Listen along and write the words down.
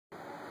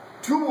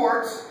Two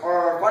awards are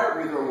our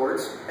Firebreather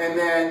Awards, and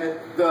then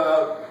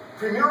the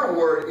premier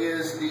award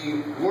is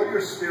the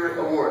Warrior Spirit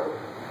Award.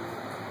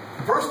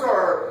 First,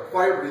 our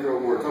Firebreather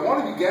Awards. I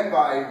want to begin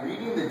by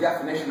reading the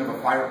definition of a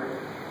firebreather.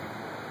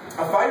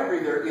 A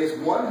firebreather is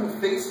one who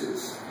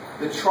faces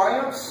the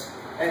triumphs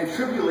and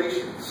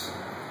tribulations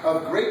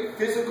of great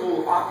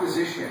physical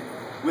opposition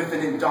with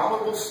an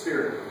indomitable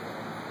spirit.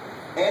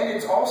 And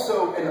it's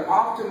also an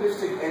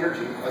optimistic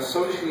energy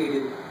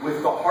associated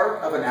with the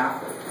heart of an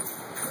athlete.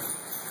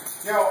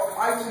 Now,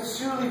 I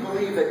sincerely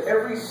believe that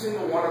every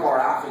single one of our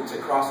athletes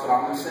at CrossFit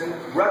Amundson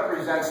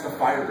represents the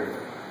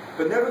firebreather.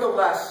 But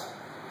nevertheless,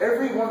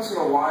 every once in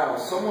a while,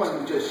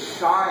 someone just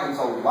shines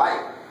a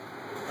light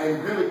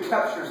and really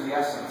captures the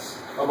essence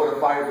of what a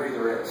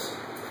firebreather is.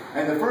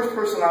 And the first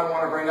person I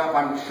want to bring up,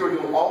 I'm sure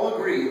you'll all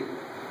agree,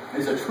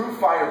 is a true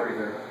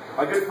firebreather,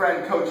 my good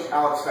friend, Coach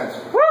Alex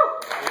Spencer. Woo!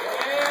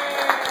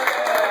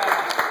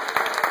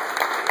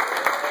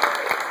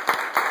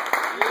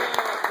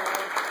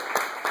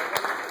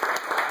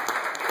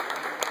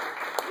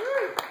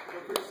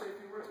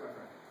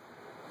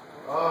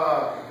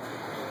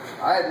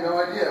 I had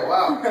no idea.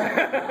 Wow.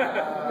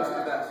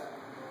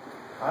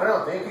 I don't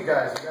know. Thank you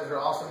guys. You guys are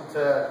awesome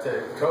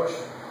to coach,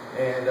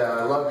 and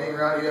I love being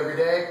around you every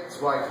day. That's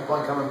why I keep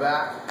on coming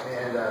back.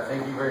 And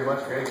thank you very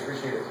much, Greg.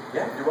 Appreciate it.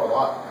 Yeah, you're welcome. A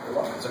lot. You're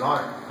welcome. It's an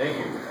honor. Thank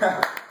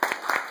you.